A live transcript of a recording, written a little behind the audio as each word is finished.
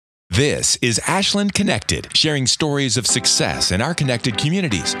This is Ashland Connected, sharing stories of success in our connected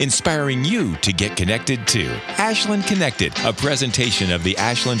communities, inspiring you to get connected too. Ashland Connected, a presentation of the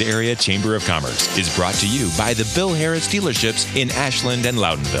Ashland Area Chamber of Commerce, is brought to you by the Bill Harris dealerships in Ashland and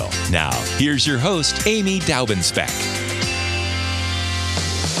Loudonville. Now, here's your host, Amy Daubenspeck.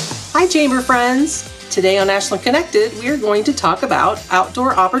 Hi, Chamber friends. Today on Ashland Connected, we are going to talk about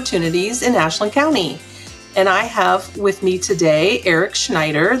outdoor opportunities in Ashland County. And I have with me today Eric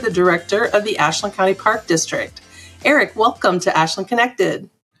Schneider, the director of the Ashland County Park District. Eric, welcome to Ashland Connected.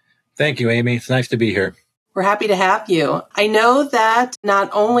 Thank you, Amy. It's nice to be here. We're happy to have you. I know that not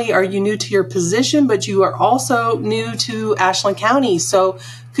only are you new to your position, but you are also new to Ashland County. So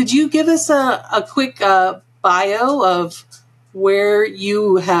could you give us a quick bio of where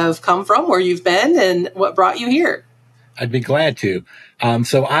you have come from, where you've been, and what brought you here? I'd be glad to.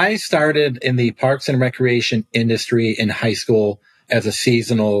 So I started in the parks and recreation industry in high school as a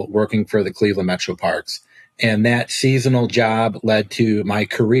seasonal working for the Cleveland Metro Parks. And that seasonal job led to my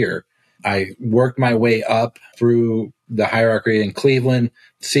career. I worked my way up through the hierarchy in Cleveland,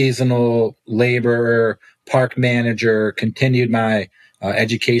 seasonal laborer, park manager, continued my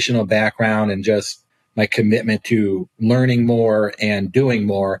educational background and just my commitment to learning more and doing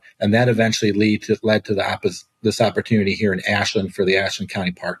more. And that eventually led to this opportunity here in Ashland for the Ashland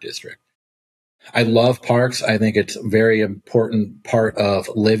County Park District. I love parks. I think it's a very important part of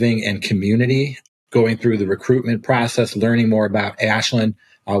living and community, going through the recruitment process, learning more about Ashland.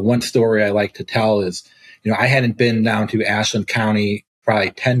 One story I like to tell is, I hadn't been down to Ashland County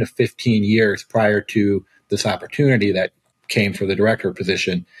probably 10 to 15 years prior to this opportunity that came for the director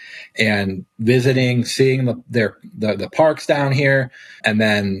position, and visiting, seeing the parks down here. And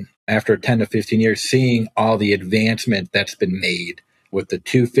then after 10 to 15 years, seeing all the advancement that's been made with the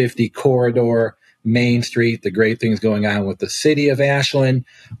 250 corridor, Main Street, the great things going on with the city of Ashland,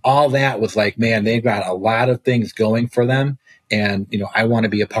 all that was like, man, they've got a lot of things going for them. And, I want to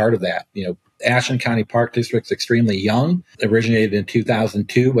be a part of that. Ashland County Park District's extremely young, originated in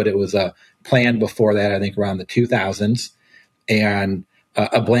 2002, but it was planned before that, I think around the 2000s. And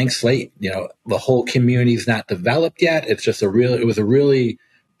a blank slate. The whole community is not developed yet. It's just it was a really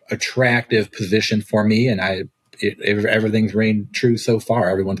attractive position for me, and everything's reigned true so far.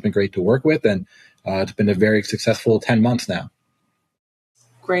 Everyone's been great to work with, and it's been a very successful 10 months now.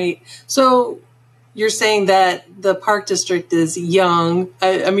 Great. So you're saying that the Park District is young.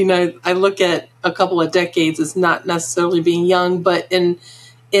 I look at a couple of decades as not necessarily being young, but in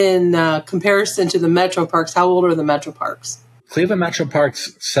comparison to the Metro Parks, how old are the Metro Parks? Cleveland Metro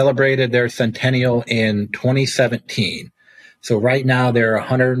Parks celebrated their centennial in 2017. So right now they're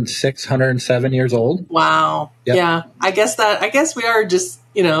 106, 107 years old. Wow. Yep. Yeah. I guess we are just,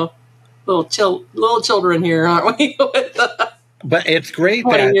 little children here, aren't we? But it's great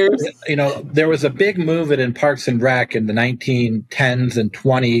that, there was a big movement in Parks and Rec in the 1910s and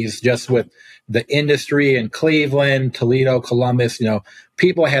 20s, just with the industry in Cleveland, Toledo, Columbus.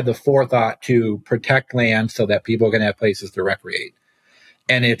 People had the forethought to protect land so that people are going to have places to recreate.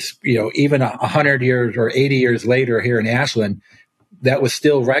 And it's, even 100 years or 80 years later here in Ashland, that was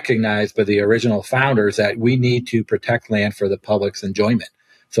still recognized by the original founders that we need to protect land for the public's enjoyment.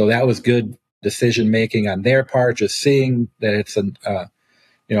 So that was good decision-making on their part, just seeing that it's it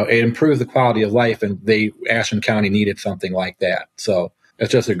improved the quality of life, and Ashland County needed something like that. So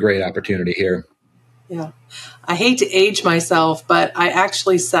it's just a great opportunity here. Yeah. I hate to age myself, but I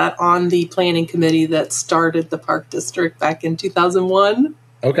actually sat on the planning committee that started the Park District back in 2001.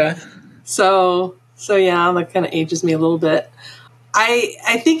 Okay. So yeah, that kind of ages me a little bit.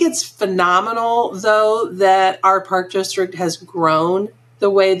 I think it's phenomenal, though, that our Park District has grown the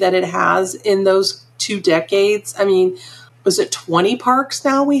way that it has in those 2 decades. Was it 20 parks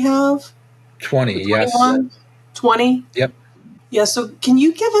now we have? 20, yes. 20? Yep. Yeah, so can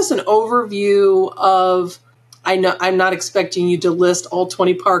you give us an overview of, I know I'm not expecting you to list all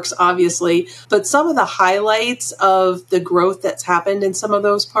 20 parks, obviously, but some of the highlights of the growth that's happened in some of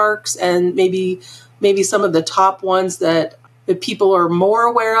those parks, and maybe some of the top ones that people are more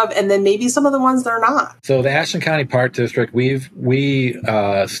aware of, and then maybe some of the ones they're not. So the Ashland County Park District, we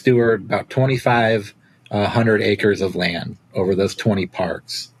steward about 2,500 acres of land over those 20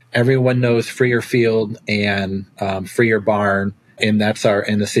 parks. Everyone knows Freer Field and Freer Barn, and that's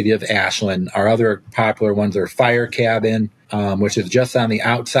in the city of Ashland. Our other popular ones are Fire Cabin, which is just on the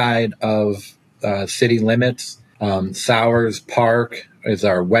outside of city limits. Sowers Park is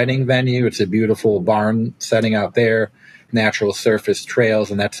our wedding venue. It's a beautiful barn setting out there. Natural surface trails,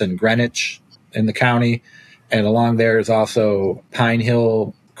 and that's in Greenwich in the county. And along there is also Pine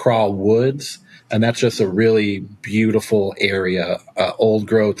Hill Crawl Woods. And that's just a really beautiful area, old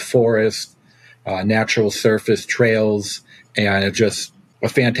growth forest, natural surface trails, and it's just a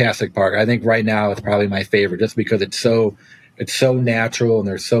fantastic park. I think right now it's probably my favorite just because it's so natural and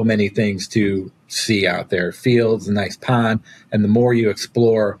there's so many things to see out there. Fields, a nice pond, and the more you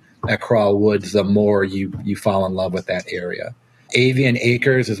explore at Crawl Woods, the more you fall in love with that area. Avian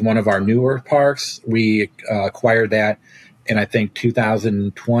Acres is one of our newer parks. We acquired that in, I think,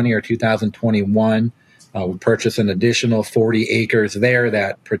 2020 or 2021. We purchased an additional 40 acres there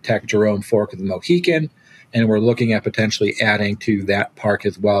that protect Jerome Fork of the Mohican, and we're looking at potentially adding to that park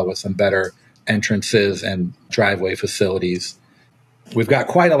as well with some better entrances and driveway facilities. We've got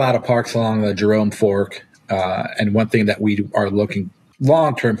quite a lot of parks along the Jerome Fork, and one thing that we are looking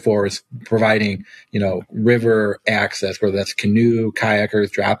long-term for is providing, river access, whether that's canoe,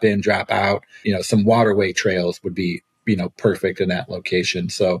 kayakers, drop in, drop out, some waterway trails would be, perfect in that location.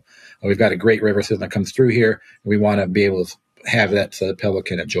 So we've got a great river system that comes through here. And we want to be able to have that so that people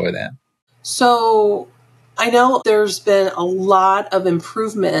can enjoy that. So I know there's been a lot of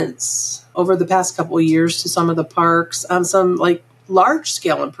improvements over the past couple of years to some of the parks, some like large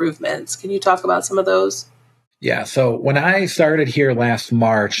scale improvements. Can you talk about some of those? Yeah. So when I started here last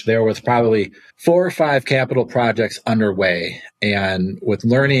March, there was probably 4 or 5 capital projects underway. And with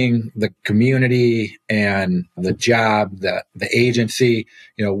learning the community and the job, the agency,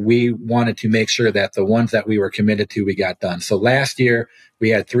 we wanted to make sure that the ones that we were committed to, we got done. So last year we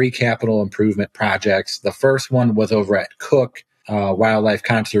had 3 capital improvement projects. The first one was over at Cook Wildlife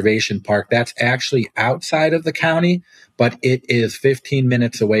Conservation Park. That's actually outside of the county, but it is 15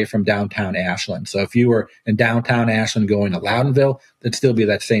 minutes away from downtown Ashland. So if you were in downtown Ashland going to Loudonville, it'd still be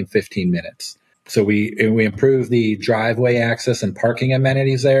that same 15 minutes. So we improved the driveway access and parking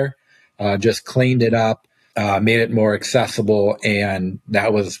amenities there, just cleaned it up, made it more accessible, and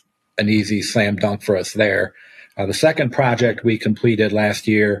that was an easy slam dunk for us there. The second project we completed last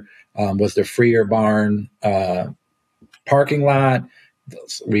year was the Freer Barn parking lot.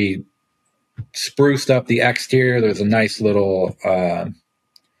 We spruced up the exterior. There's a nice little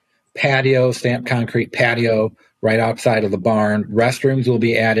patio, stamped concrete patio right outside of the barn. Restrooms will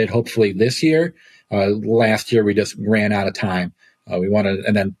be added hopefully this year. Last year we just ran out of time. We wanted,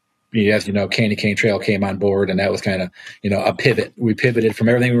 and then as you know, Candy Cane Trail came on board, and that was kind of a pivot. We pivoted from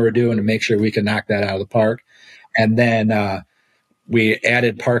everything we were doing to make sure we could knock that out of the park. And then we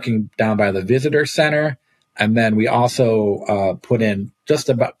added parking down by the visitor center. And then we also put in just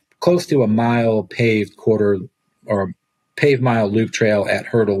about close to a mile paved paved mile loop trail at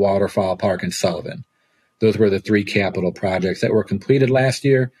Hurdle Waterfall Park in Sullivan. Those were the 3 capital projects that were completed last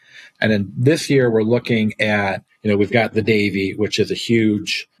year. And then this year we're looking at, we've got the Davy, which is a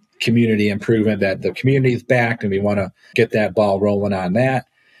huge community improvement that the community's backed, and we want to get that ball rolling on that.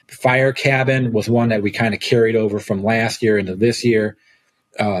 Fire cabin was one that we kind of carried over from last year into this year,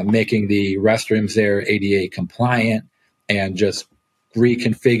 making the restrooms there ADA compliant and just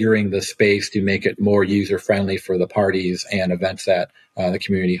reconfiguring the space to make it more user-friendly for the parties and events that the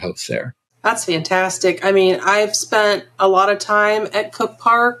community hosts there. That's fantastic. I mean, I've spent a lot of time at Cook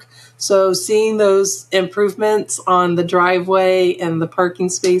Park, so seeing those improvements on the driveway and the parking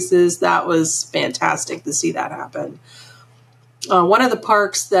spaces, that was fantastic to see that happen. One of the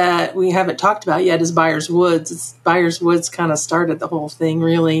parks that we haven't talked about yet is Byers Woods. Byers Woods kind of started the whole thing,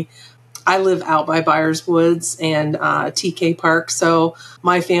 really. I live out by Byers Woods and TK Park, so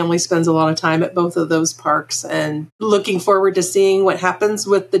my family spends a lot of time at both of those parks and looking forward to seeing what happens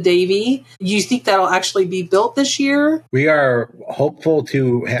with the Davy. You think that'll actually be built this year? We are hopeful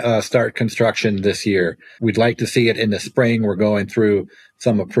to start construction this year. We'd like to see it in the spring. We're going through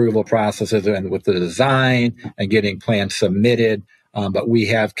some approval processes and with the design and getting plans submitted, but we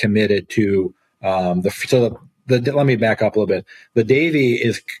have committed to let me back up a little bit. The Davy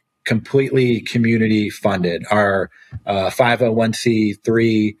is completely community funded. Our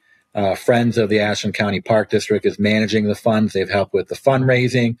 501c3 Friends of the Ashland County Park District is managing the funds. They've helped with the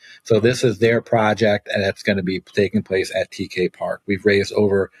fundraising. So this is their project, and it's going to be taking place at TK Park. We've raised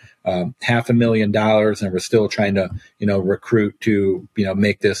over $500,000, and we're still trying to, recruit to,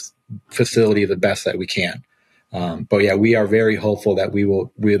 make this facility the best that we can. But yeah, we are very hopeful that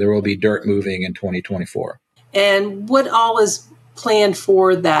there will be dirt moving in 2024. And what all is planned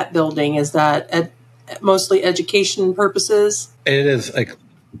for that building? Is that mostly education purposes? It is like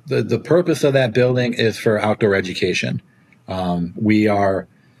the purpose of that building is for outdoor education. We're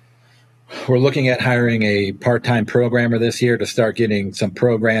looking at hiring a part-time programmer this year to start getting some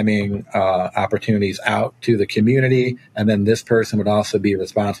programming opportunities out to the community. And then this person would also be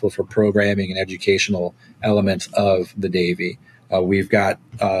responsible for programming and educational elements of the Davy. We've got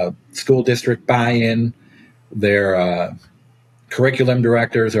school district buy-in. Their curriculum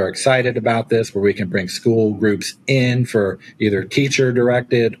directors are excited about this, where we can bring school groups in for either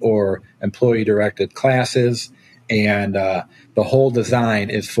teacher-directed or employee-directed classes. And the whole design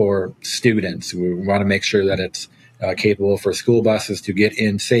is for students. We want to make sure that it's capable for school buses to get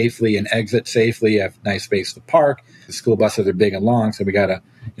in safely and exit safely, have nice space to park. The school buses are big and long, so we got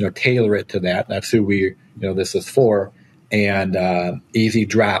to tailor it to that. That's who this is for. And easy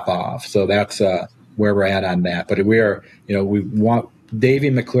drop off. So that's where we're at on that. But Davie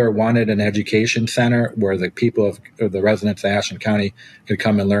McClure wanted an education center where the people of the residents of Ashland County could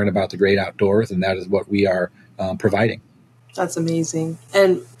come and learn about the great outdoors, and that is what we are providing. That's amazing.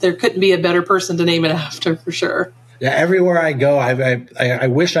 And there couldn't be a better person to name it after, for sure. Yeah, everywhere I go, I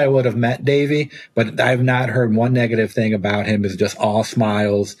wish I would have met Davey, but I've not heard one negative thing about him. It's just all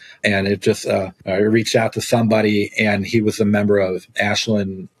smiles. And it just, I reached out to somebody, and he was a member of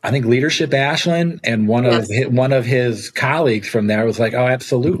Ashland, I think Leadership Ashland, and one of his colleagues from there was like, oh,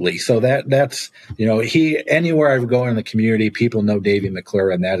 absolutely. So that's anywhere I go in the community, people know Davey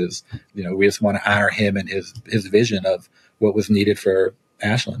McClure, and that is, we just want to honor him and his vision of what was needed for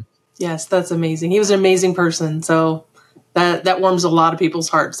Ashland. Yes, that's amazing. He was an amazing person. So that warms a lot of people's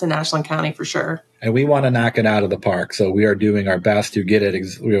hearts in Ashland County for sure. And we want to knock it out of the park. So we are doing our best to get it,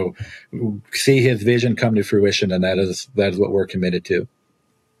 see his vision come to fruition. And that is what we're committed to.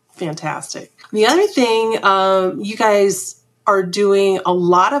 Fantastic. The other thing, you guys are doing a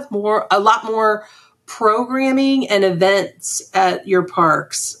lot more programming and events at your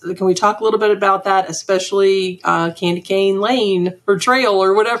parks. Can we talk a little bit about that, especially Candy Cane Lane or Trail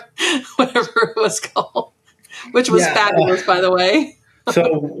or whatever it was called, which was fabulous, by the way.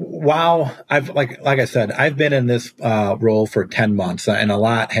 So while I've like I said, I've been in this role for 10 months, and a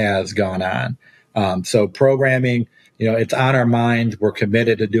lot has gone on. So programming, it's on our mind. We're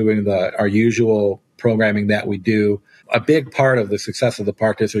committed to doing our usual programming that we do. A big part of the success of the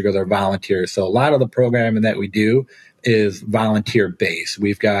park district are their volunteers. So a lot of the programming that we do is volunteer based.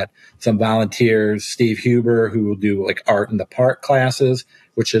 We've got some volunteers, Steve Huber, who will do like art in the park classes,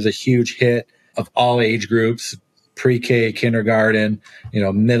 which is a huge hit of all age groups, pre-K, kindergarten,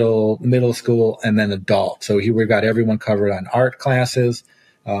 middle school, and then adult. So we've got everyone covered on art classes.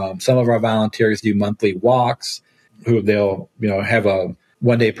 Some of our volunteers do monthly walks, who they'll, have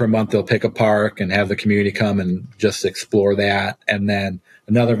one day per month, they'll pick a park and have the community come and just explore that. And then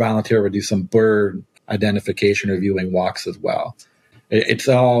another volunteer will do some bird identification or viewing walks as well. It's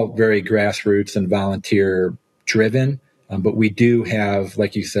all very grassroots and volunteer driven. But we do have,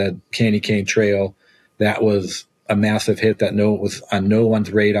 like you said, Candy Cane Trail. That was a massive hit that was on no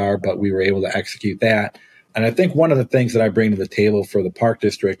one's radar, but we were able to execute that. And I think one of the things that I bring to the table for the park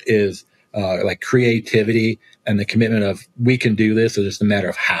district is like creativity and the commitment of we can do this. It's just a matter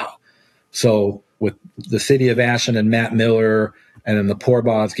of how. So with the city of Ashland and Matt Miller, and then the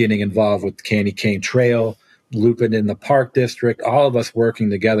Poorbaws getting involved with Candy Cane Trail, looping in the park district, all of us working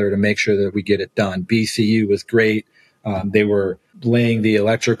together to make sure that we get it done. BCU was great. They were laying the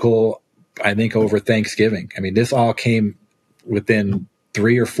electrical, I think, over Thanksgiving. I mean, this all came within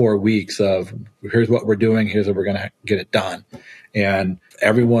 3 or 4 weeks of here's what we're doing, here's what we're going to get it done. And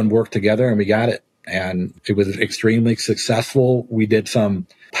everyone worked together and we got it. And it was extremely successful. We did some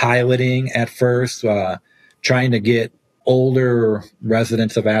piloting at first, trying to get older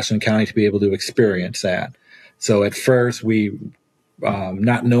residents of Ashland County to be able to experience that. So at first we,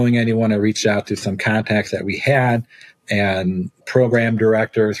 not knowing anyone, I reached out to some contacts that we had, and program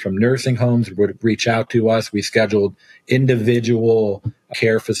directors from nursing homes would reach out to us. We scheduled individual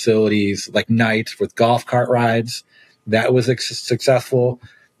care facilities like nights with golf cart rides. That was successful.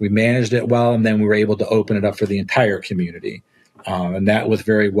 We managed it well, and then we were able to open it up for the entire community. And that was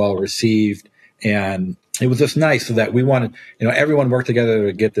very well received. And it was just nice so that we wanted, everyone worked together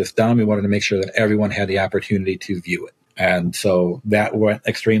to get this done. We wanted to make sure that everyone had the opportunity to view it. And so that went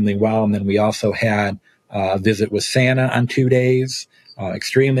extremely well. And then we also had a visit with Santa on 2 days,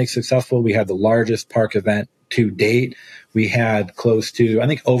 extremely successful. We had the largest park event to date. We had close to, I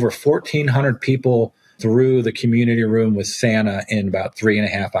think, over 1,400 people through the community room with Santa in about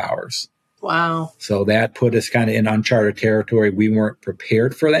 3.5 hours. Wow. So that put us kind of in uncharted territory. We weren't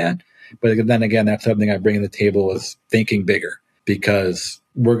prepared for that. But then again, that's something I bring to the table, is thinking bigger, because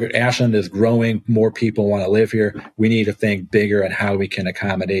Ashland is growing. More people want to live here. We need to think bigger at how we can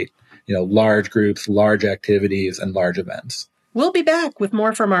accommodate, large groups, large activities, and large events. We'll be back with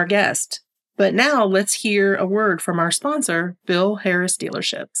more from our guest. But now let's hear a word from our sponsor, Bill Harris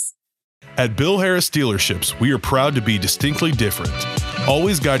Dealerships. At Bill Harris Dealerships, we are proud to be distinctly different.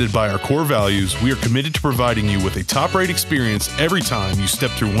 Always guided by our core values, we are committed to providing you with a top-rate experience every time you step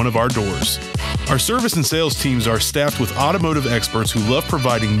through one of our doors. Our service and sales teams are staffed with automotive experts who love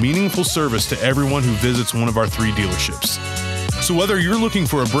providing meaningful service to everyone who visits one of our 3 dealerships. So whether you're looking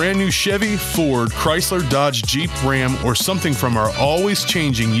for a brand new Chevy, Ford, Chrysler, Dodge, Jeep, Ram, or something from our always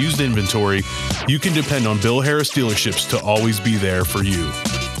changing used inventory, you can depend on Bill Harris dealerships to always be there for you.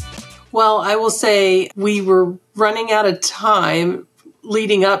 Well, I will say we were running out of time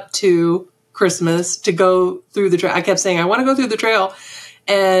leading up to Christmas to go through the trail. I kept saying, I want to go through the trail.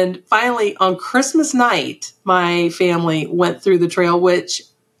 And finally, on Christmas night, my family went through the trail, which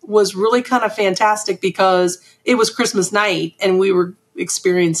was really kind of fantastic because it was Christmas night and we were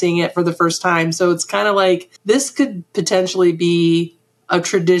experiencing it for the first time. So it's kind of like this could potentially be a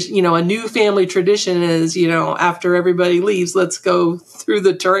tradition, a new family tradition is, after everybody leaves, let's go through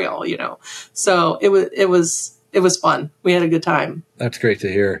the trail, So it was fun. We had a good time. That's great to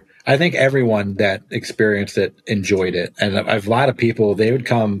hear. I think everyone that experienced it enjoyed it. And a lot of people, they would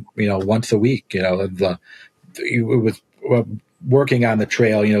come, once a week, with working on the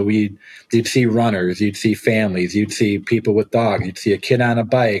trail, you'd see runners, you'd see families, you'd see people with dogs, you'd see a kid on a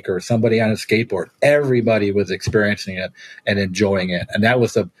bike or somebody on a skateboard. Everybody was experiencing it and enjoying it. And that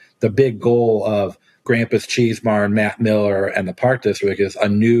was the big goal of Grandpa's Cheese Barn, Matt Miller, and the Park District, is a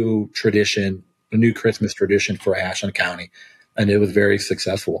new tradition, a new Christmas tradition for Ashland County. And it was very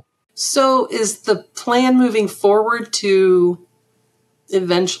successful. So is the plan moving forward to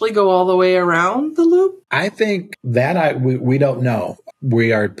eventually go all the way around the loop? I think that we don't know.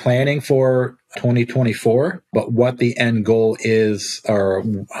 We are planning for 2024, but what the end goal is or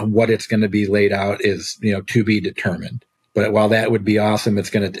what it's going to be laid out is, to be determined. But while that would be awesome,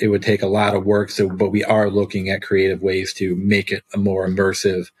 it would take a lot of work. But we are looking at creative ways to make it a more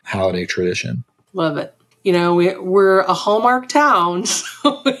immersive holiday tradition. Love it. We're a Hallmark town,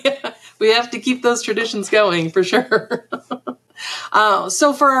 so we have to keep those traditions going for sure.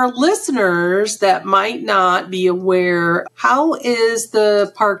 So for our listeners that might not be aware, how is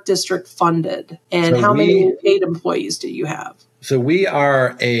the Park District funded and how many paid employees do you have? So we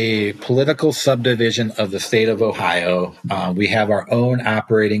are a political subdivision of the state of Ohio. We have our own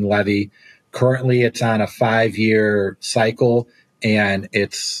operating levy. Currently, it's on a 5-year cycle, and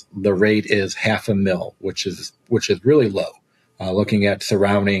the rate is $500,000, which is really low. Looking at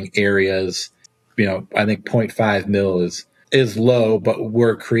surrounding areas, I think 0.5 mil is low, but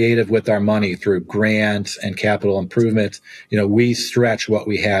we're creative with our money through grants and capital improvements. We stretch what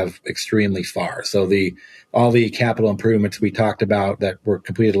we have extremely far. So all the capital improvements we talked about that were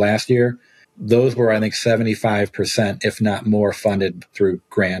completed last year, those were, I think, 75%, if not more, funded through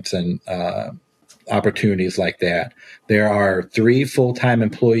grants and opportunities like that. There are 3 full-time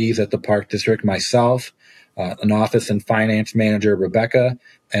employees at the Park District, myself, an office and finance manager, Rebecca,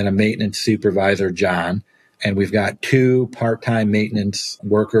 and a maintenance supervisor, John. And we've got 2 part-time maintenance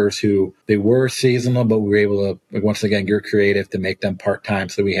workers who they were seasonal, but we were able to, once again, get creative to make them part-time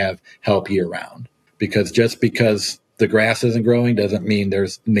so we have help year-round. Because just because the grass isn't growing doesn't mean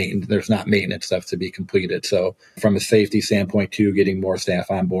there's not maintenance stuff to be completed. So from a safety standpoint, too, getting more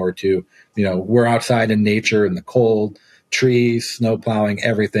staff on board, too. We're outside in nature in the cold, trees, snow plowing,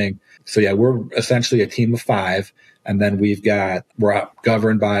 everything. So, yeah, we're essentially a team of 5. And then we're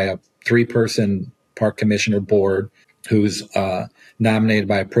governed by a 3-person park commissioner board who's nominated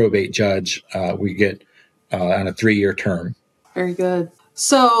by a probate judge. We get on a 3-year term. Very good.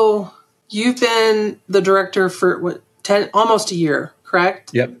 So you've been the director for almost a year,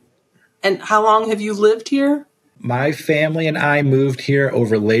 correct? Yep. And how long have you lived here? My family and I moved here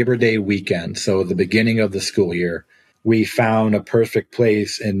over Labor Day weekend, so the beginning of the school year. We found a perfect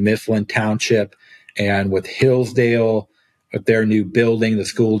place in Mifflin Township, and with Hillsdale, with their new building, the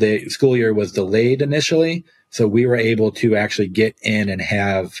school year was delayed initially, so we were able to actually get in and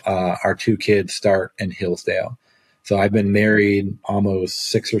have our 2 kids start in Hillsdale. So I've been married almost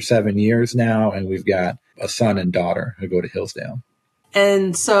 6 or 7 years now, and we've got a son and daughter who go to Hillsdale.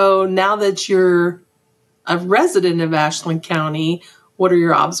 And so now that you're a resident of Ashland County, what are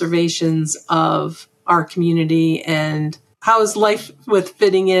your observations of our community, and how is life with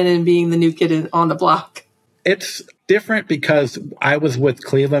fitting in and being the new kid on the block? It's different because I was with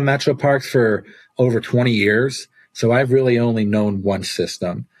Cleveland Metro Parks for over 20 years, so I've really only known one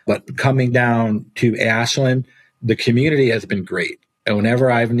system. But coming down to Ashland, the community has been great. And whenever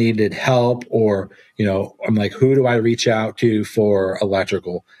I've needed help or, I'm like, who do I reach out to for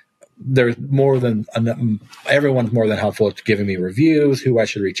electrical? There's everyone's more than helpful to giving me reviews, who I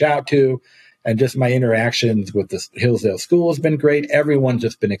should reach out to. And just my interactions with the Hillsdale School has been great. Everyone's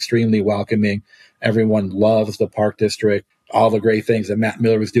just been extremely welcoming. Everyone loves the Park District. all the great things that Matt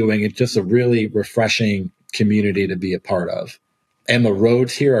Miller was doing. It's just a really refreshing community to be a part of. And the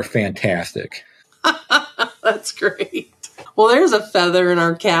roads here are fantastic. That's great. Well, there's a feather in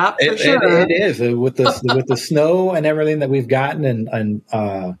our cap for sure. It is with the snow and everything that we've gotten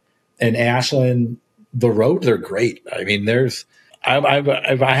in Ashland. The roads are great. I mean,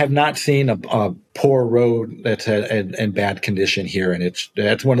 I have not seen a poor road that's in bad condition here, and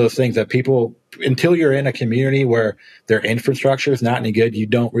that's one of those things that people, until you're in a community where their infrastructure is not any good, you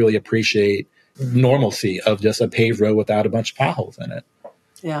don't really appreciate normalcy of just a paved road without a bunch of potholes in it.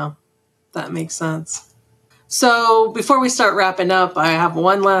 Yeah, that makes sense. So before we start wrapping up, I have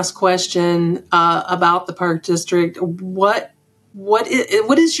one last question about the Park District. What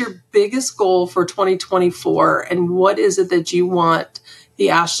is your biggest goal for 2024, and what is it that you want the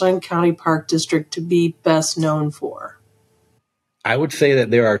Ashland County Park District to be best known for? I would say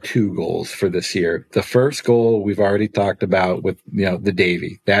that there are two goals for this year. The first goal we've already talked about with the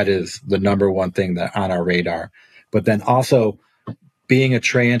Davy. That is the number one thing that on our radar. But then also being a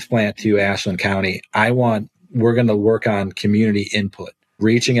transplant to Ashland County, we're going to work on community input,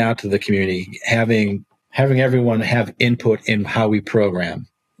 reaching out to the community, having everyone have input in how we program,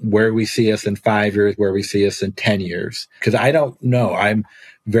 where we see us in 5 years, where we see us in 10 years. Because I don't know. I'm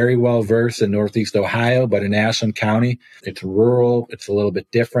very well versed in Northeast Ohio, but in Ashland County, it's rural, it's a little bit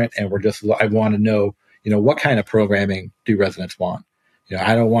different. And I want to know, what kind of programming do residents want?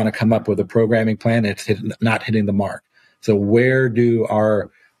 I don't want to come up with a programming plan that's not hitting the mark. So where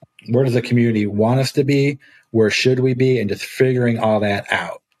does the community want us to be? Where should we be? And just figuring all that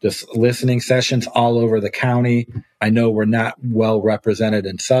out. Just listening sessions all over the county. I know we're not well represented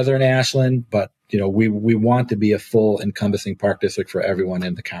in Southern Ashland, but we want to be a full encompassing park district for everyone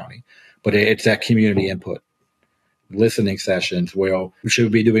in the county. But it's that community input. Listening sessions. Well, should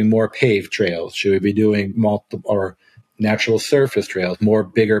we be doing more paved trails? Should we be doing multiple or natural surface trails, more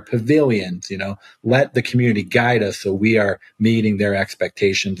bigger pavilions? Let the community guide us so we are meeting their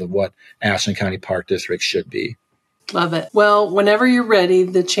expectations of what Ashland County Park District should be. Love it. Well, whenever you're ready,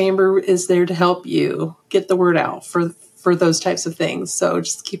 the Chamber is there to help you get the word out for those types of things. So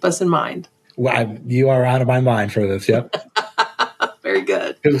just keep us in mind. Well, you are out of my mind for this. Yep. Very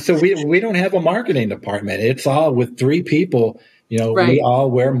good. So we don't have a marketing department. It's all with 3 people. Right. We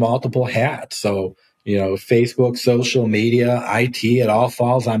all wear multiple hats. So Facebook, social media, IT, it all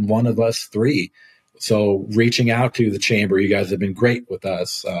falls on one of us 3. So reaching out to the Chamber, you guys have been great with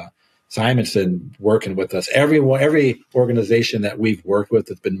us. Simon's been working with us. Every organization that we've worked with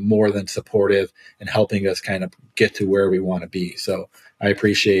has been more than supportive and helping us kind of get to where we want to be. So I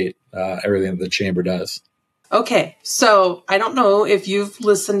appreciate everything that the Chamber does. Okay, so I don't know if you've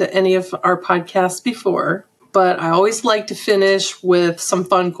listened to any of our podcasts before, but I always like to finish with some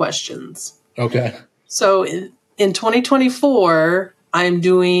fun questions. Okay. So in 2024, I'm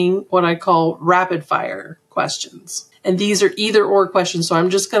doing what I call rapid fire questions. And these are either or questions. So I'm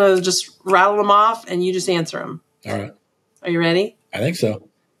just going to rattle them off and you just answer them. All right. Are you ready? I think so.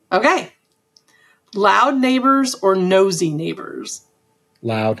 Okay. Loud neighbors or nosy neighbors?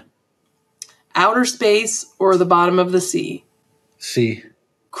 Loud. Outer space or the bottom of the sea? Sea.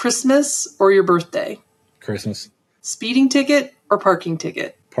 Christmas or your birthday? Christmas. Speeding ticket or parking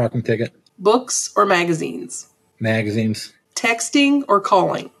ticket? Parking ticket. Books or magazines? Magazines. Texting or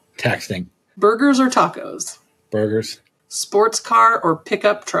calling? Texting. Burgers or tacos? Burgers. Sports car or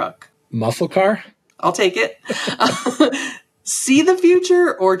pickup truck? Muscle car? I'll take it. See the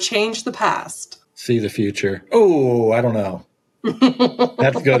future or change the past? See the future. Oh, I don't know.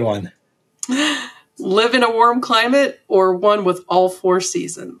 That's a good one. Live in a warm climate or one with all 4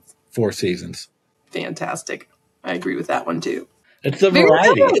 seasons? 4 seasons. Fantastic. I agree with that one too. It's the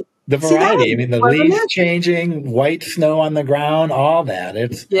variety. Good. The variety. I mean, the leaves changing, white snow on the ground, all that.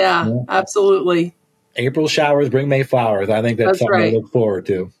 Absolutely. April showers bring May flowers. I think that's something right. to look forward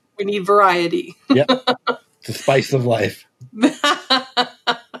to. We need variety. Yep. It's the spice of life.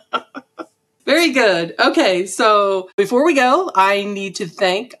 Very good. Okay, so before we go, I need to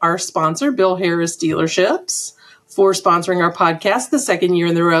thank our sponsor, Bill Harris Dealerships, for sponsoring our podcast the 2nd year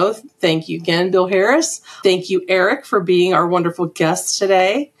in a row. Thank you again, Bill Harris. Thank you, Eric, for being our wonderful guest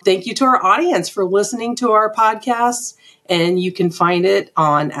today. Thank you to our audience for listening to our podcast. And you can find it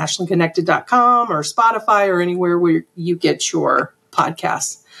on ashlandconnected.com or Spotify or anywhere where you get your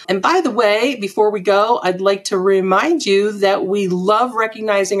podcasts. And by the way, before we go, I'd like to remind you that we love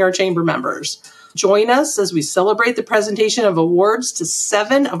recognizing our Chamber members. Join us as we celebrate the presentation of awards to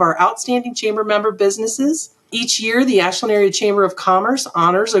 7 of our outstanding Chamber member businesses. Each year, the Ashland Area Chamber of Commerce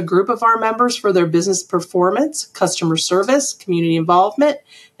honors a group of our members for their business performance, customer service, community involvement,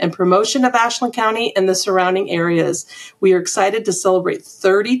 and promotion of Ashland County and the surrounding areas. We are excited to celebrate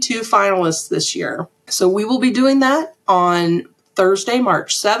 32 finalists this year. So we will be doing that on Thursday,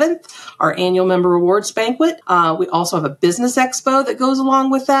 March 7th, our annual member awards banquet. We also have a business expo that goes along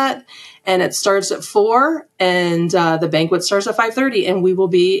with that, and it starts at 4, and the banquet starts at 5:30, and we will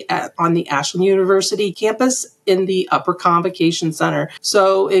be on the Ashland University campus in the Upper Convocation Center.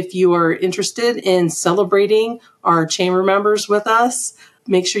 So if you are interested in celebrating our chamber members with us,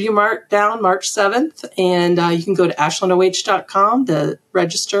 make sure you mark down March 7th, and you can go to ashlandoh.com to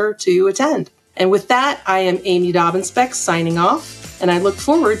register to attend. And with that, I am Amy Dobbins-Beck signing off, and I look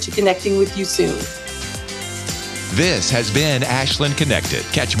forward to connecting with you soon. This has been Ashland Connected.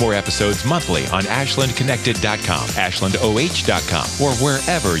 Catch more episodes monthly on ashlandconnected.com, ashlandoh.com, or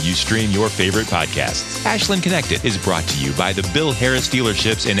wherever you stream your favorite podcasts. Ashland Connected is brought to you by the Bill Harris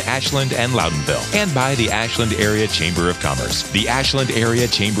dealerships in Ashland and Loudonville, and by the Ashland Area Chamber of Commerce. The Ashland Area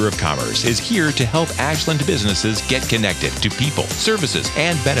Chamber of Commerce is here to help Ashland businesses get connected to people, services,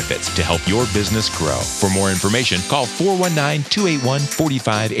 and benefits to help your business grow. For more information, call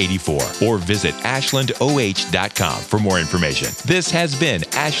 419-281-4584 or visit ashlandoh.com for more information. This has been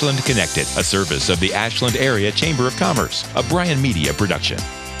Ashland Connected, a service of the Ashland Area Chamber of Commerce, a Bryan Media production.